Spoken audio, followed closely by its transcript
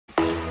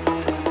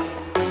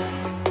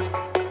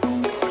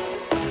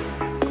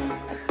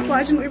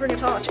Why didn't we bring a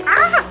torch?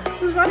 Ah!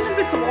 There's random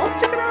bits of wall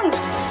sticking out.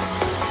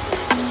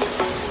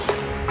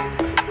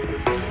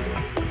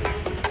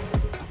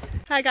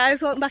 Hi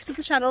guys, welcome back to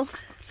the channel.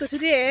 So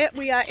today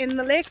we are in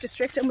the Lake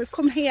District and we've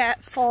come here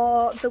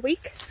for the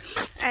week.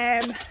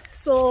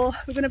 So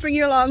we're going to bring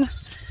you along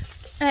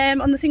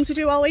on the things we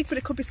do all week, but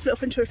it could be split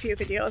up into a few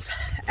videos.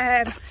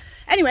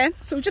 Anyway,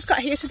 so we've just got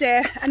here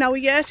today and our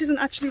yurt isn't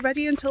actually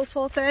ready until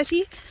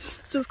 4:30.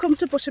 So we've come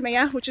to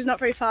Buttermere, which is not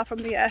very far from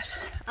the yurt,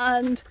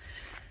 and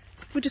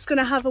we're just going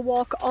to have a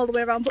walk all the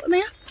way around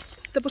Buttermere,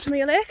 the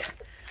Buttermere Lake,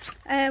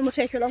 and we'll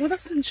take you along with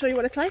us and show you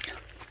what it's like.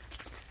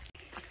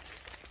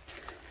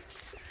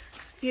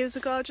 Views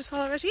are gorgeous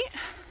already.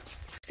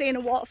 Seeing a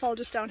waterfall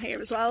just down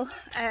here as well.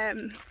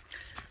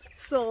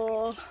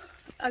 So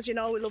as you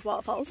know, we love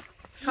waterfalls.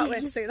 Can't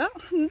wait to see that.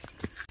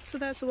 So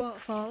there's the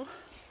waterfall,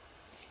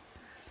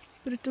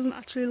 but it doesn't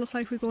actually look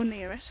like we go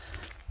near it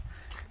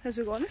as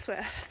we're going this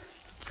way.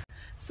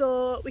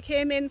 So we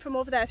came in from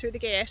over there through the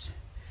gate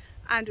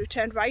and we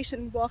turned right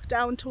and walked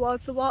down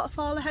towards the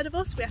waterfall ahead of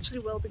us. We actually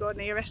will be going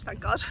near it, thank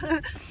God.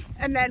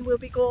 And then we'll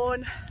be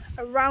going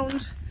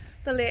around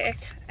the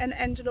lake and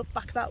ended up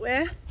back that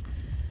way.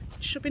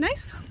 It should be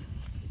nice.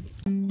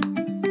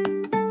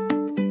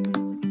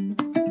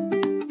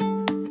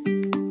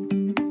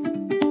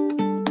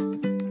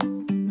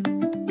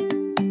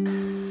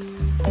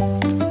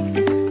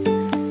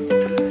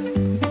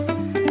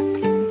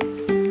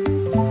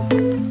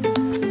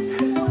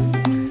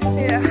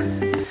 Yeah,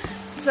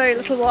 it's very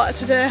little water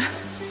today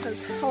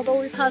because although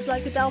we've had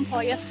like a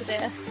downpour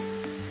yesterday,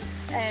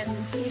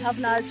 we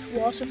haven't had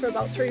water for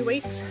about 3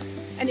 weeks.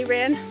 Any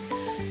rain,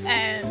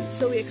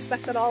 so we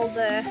expect that all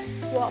the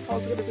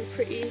waterfalls are going to be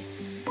pretty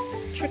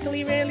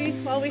trickly really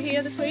while we're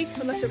here this week,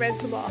 unless it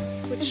rains some more,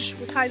 which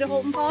we're kind of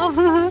hoping for.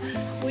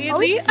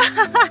 Weirdly.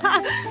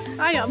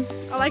 I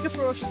like a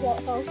ferocious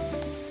waterfall.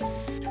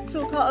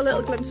 So we got a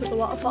little glimpse of the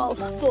waterfall,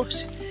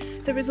 but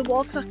there is a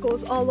walk that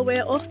goes all the way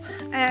up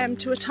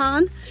to a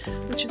tarn,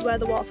 which is where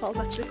the waterfall's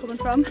actually coming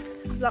from.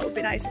 So that would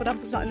be nice, but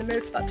Amber's not in the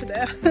mood for that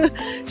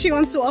today. She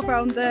wants to walk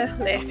around the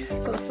lake,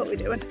 so that's what we're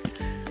doing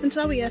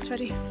until our yurt's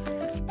ready.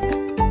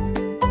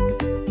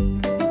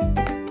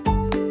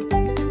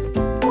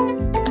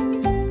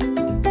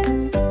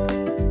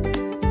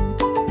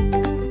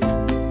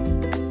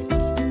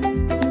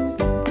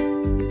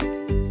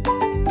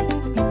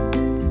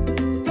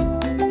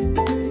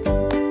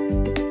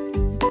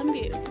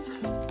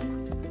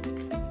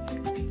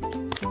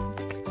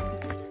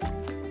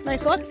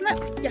 Nice walk, isn't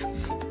it? Yeah.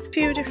 A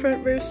few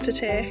different routes to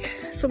take.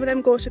 Some of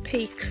them go to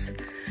peaks,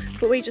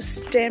 but we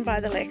just staying by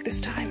the lake this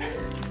time.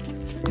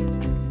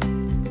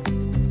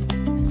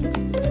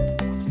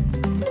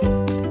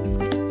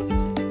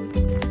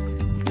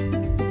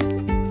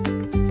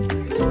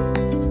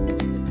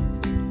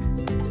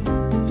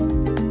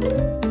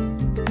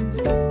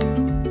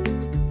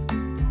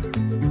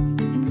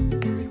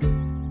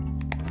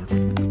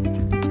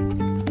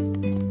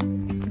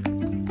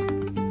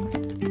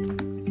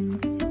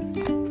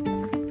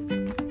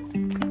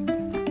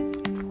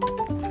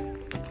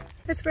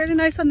 It's really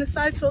nice on this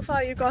side so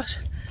far. You've got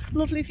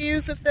lovely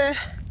views of the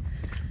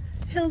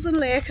hills and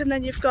lake, and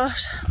then you've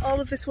got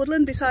all of this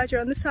woodland beside you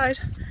on this side.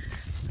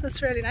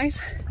 That's really nice,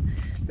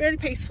 really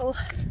peaceful.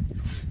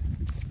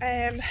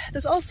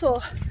 There's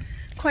also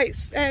quite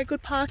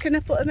good parking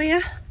at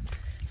Buttermere,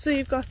 so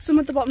you've got some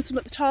at the bottom, some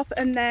at the top,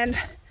 and then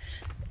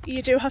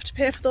you do have to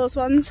pay for those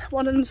ones.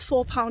 One of them's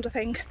 £4 I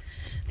think,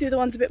 the other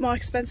one's a bit more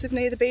expensive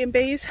near the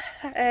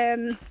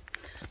B&Bs,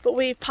 but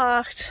we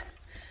parked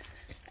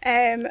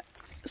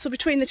so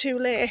between the two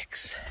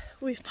lakes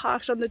we've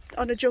parked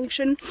on a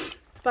junction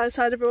by the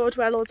side of the road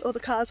where loads of other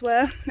cars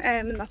were,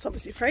 and that's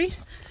obviously free,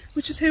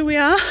 which is who we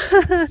are.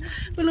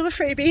 We love a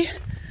freebie,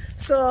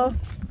 so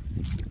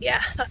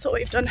yeah, that's what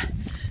we've done.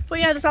 But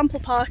yeah, there's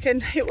ample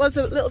parking. It was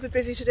a little bit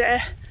busy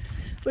today,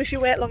 but if you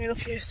wait long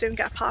enough you soon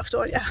get parked,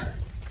 don't you?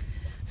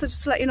 So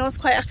just to let you know, it's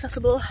quite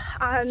accessible,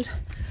 and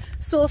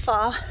so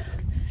far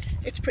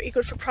it's pretty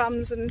good for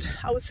prams and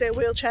I would say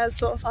wheelchairs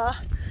so far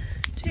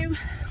too.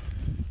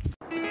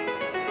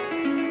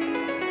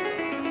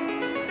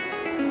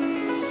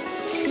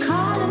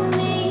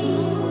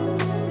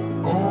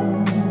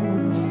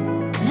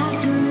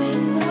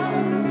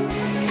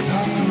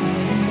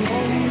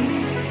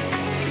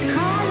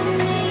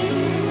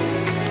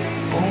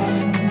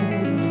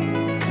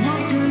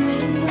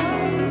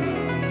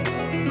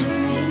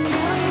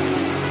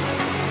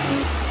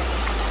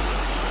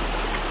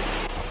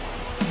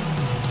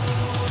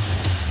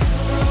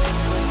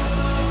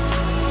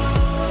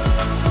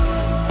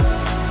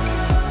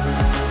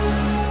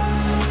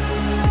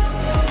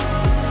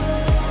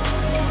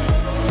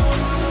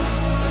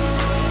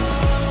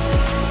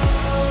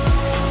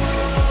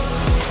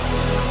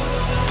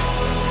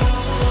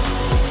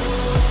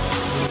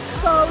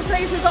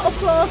 We've got up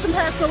close and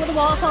personal with the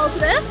waterfall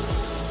today.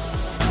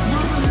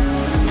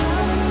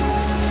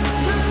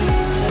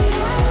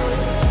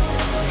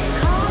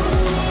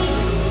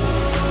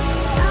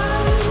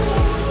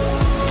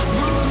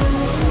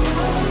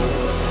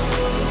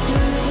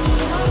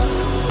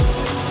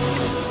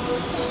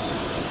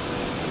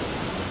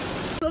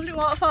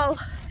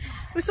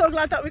 we're so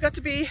glad that we got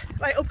to be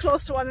like up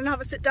close to one and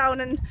have a sit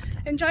down and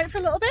enjoy it for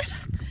a little bit.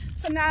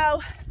 So now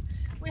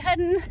we're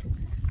heading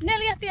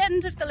nearly at the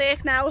end of the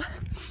lake now,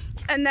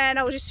 and then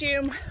I would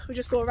assume we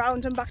just go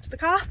around and back to the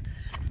car.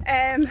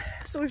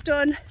 So we've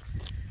done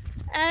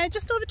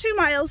just over 2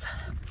 miles.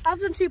 I've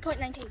done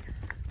 2.19.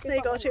 There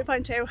you go,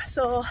 2.2.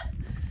 So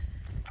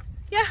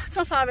yeah, it's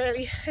not far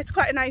really. It's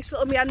quite a nice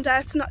little meander,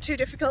 it's not too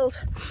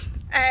difficult.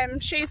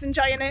 She's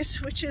enjoying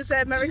it, which is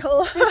a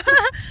miracle.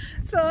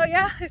 So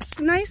yeah, it's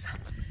nice.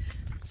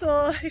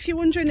 So if you're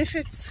wondering if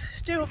it's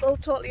doable,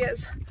 it totally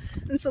is.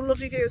 And some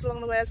lovely views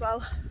along the way as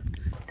well.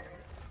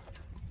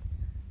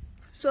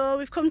 So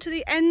we've come to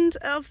the end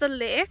of the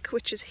lake,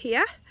 which is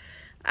here,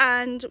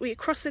 and we're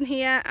crossing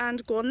here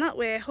and going that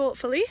way,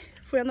 hopefully,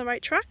 if we're on the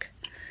right track.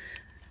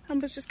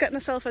 Amber's just getting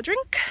herself a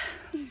drink.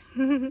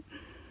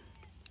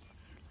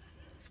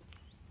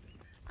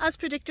 As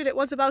predicted, it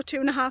was about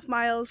 2.5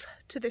 miles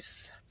to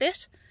this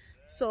bit,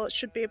 so it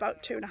should be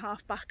about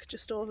 2.5 back,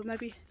 just over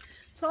maybe.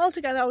 So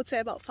altogether I would say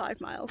about 5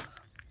 miles.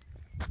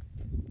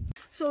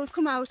 So we've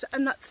come out,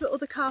 and that's the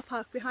other car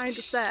park behind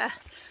us there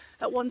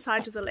at one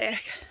side of the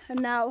lake,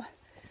 and now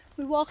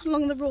we're walking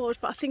along the road,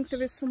 but I think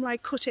there is some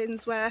like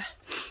cut-ins where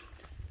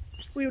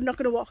we're not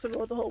going to walk the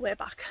road the whole way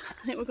back.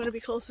 I think we're going to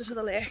be closer to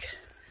the lake,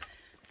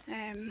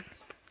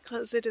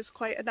 because it is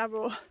quite a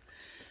narrow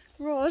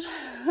road.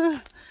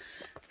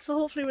 So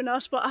hopefully we're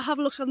not, but I have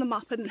looked on the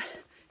map and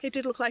it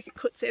did look like it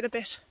cuts in a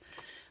bit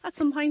at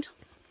some point.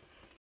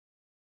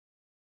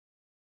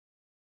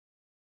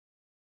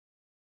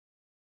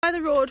 By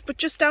the road, but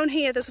just down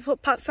here there's a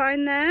footpath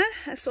sign there,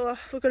 so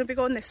we're going to be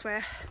going this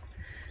way.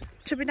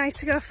 It should be nice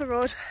to get off the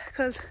road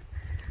because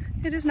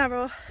it is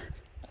narrow.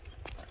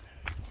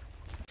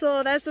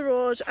 So there's the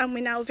road, and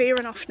we're now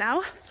veering off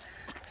now.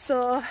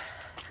 So,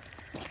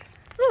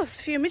 oh, there's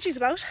a few midges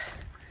about.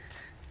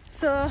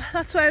 So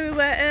that's where we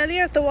were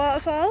earlier at the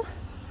waterfall,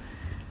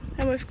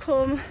 and we've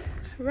come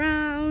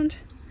round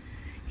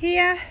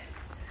here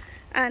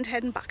and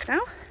heading back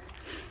now.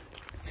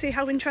 Let's see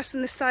how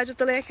interesting this side of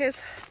the lake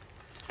is.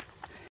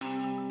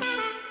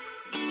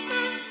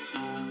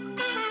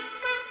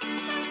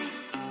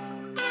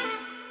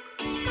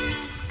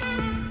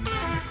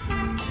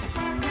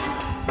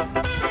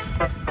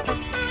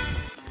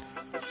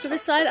 So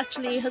this side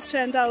actually has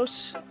turned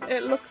out,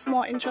 it looks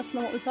more interesting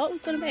than what we thought it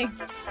was going to be.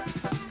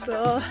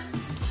 So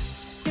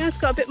yeah, it's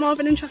got a bit more of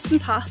an interesting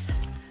path.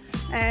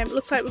 It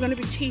looks like we're going to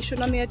be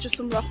t-shirting on the edge of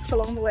some rocks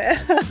along the way.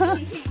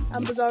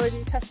 Amber's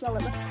already testing our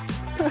limits.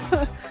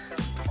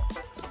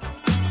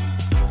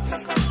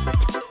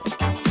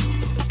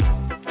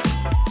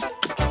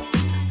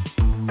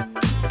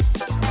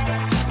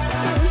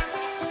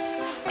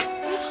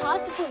 It's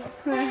hard to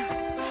pull. Yeah.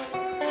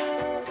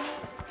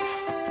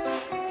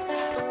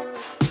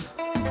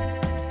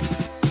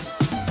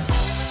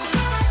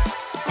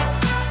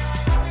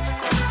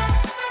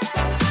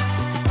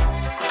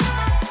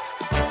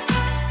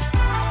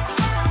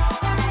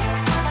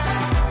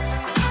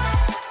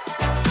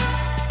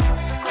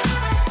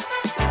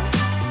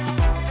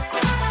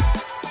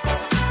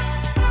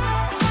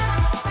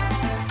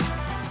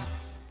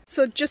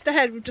 So just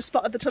ahead we've just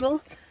spotted the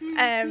tunnel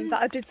that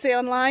I did see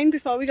online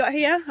before we got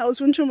here. I was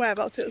wondering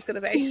whereabouts it was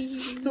going to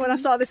be. And when I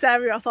saw this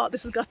area I thought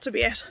this has got to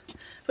be it.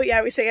 But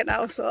yeah, we see it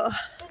now, so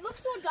it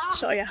looks so dark. I'll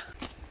show you.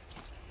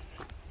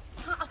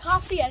 I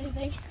can't see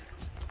anything.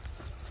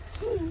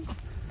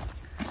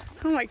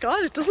 Oh my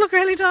god, it does look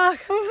really dark.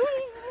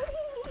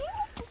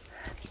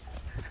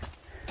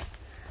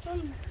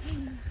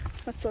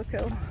 That's so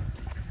cool.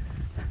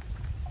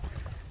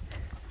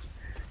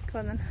 Come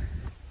on then.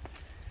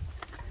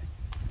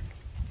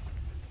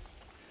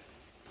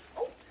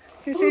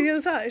 Can you see the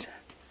other side?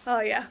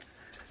 Oh yeah.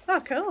 Oh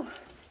cool.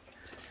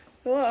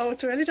 Whoa,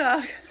 it's really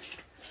dark.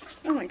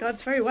 Oh my god,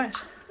 it's very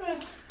wet.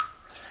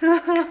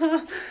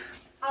 I'm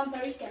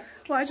very scared.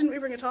 Why didn't we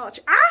bring a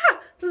torch? Ah!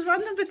 There's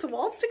random bits of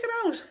wall sticking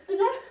out. Is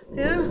there?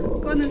 Yeah,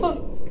 go on then.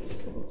 Oh.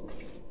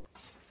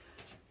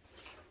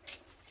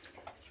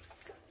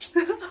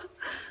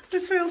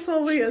 This feels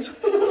so weird.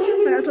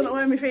 I don't know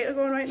where my feet are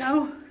going right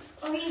now.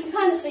 Oh, you can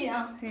kind of see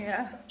now.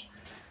 Yeah.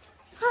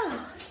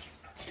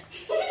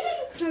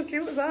 How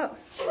cute was that?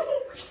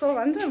 So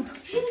random.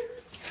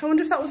 I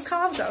wonder if that was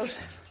carved out.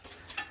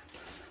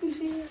 You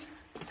see this?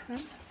 Huh?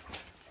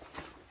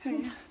 Oh,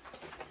 yeah.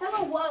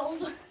 Hello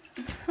world.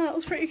 Oh, that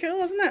was pretty cool,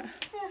 wasn't it?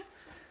 Yeah.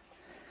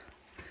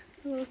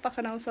 We'll look back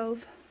on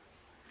ourselves.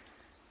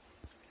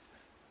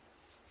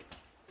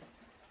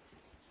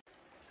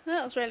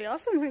 That was really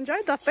awesome. I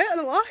enjoyed that bit of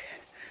the walk.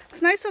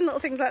 It's nice when little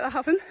things like that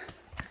happen.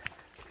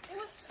 It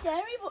was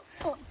scary but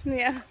fun.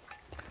 Yeah.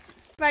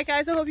 Right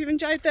guys, I hope you've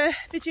enjoyed the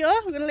video.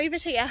 We're going to leave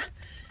it here.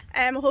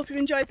 I hope you've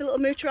enjoyed the little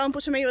mooch around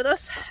Buttermere with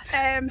us.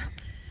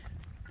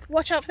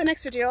 Watch out for the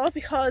next video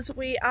because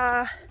we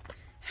are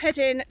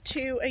heading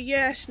to a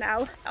yurt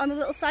now on a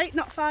little site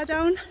not far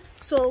down.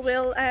 So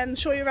we'll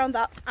show you around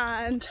that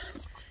and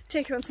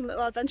take you on some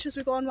little adventures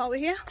we go on while we're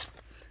here.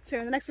 See you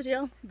in the next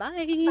video.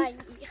 Bye. Bye.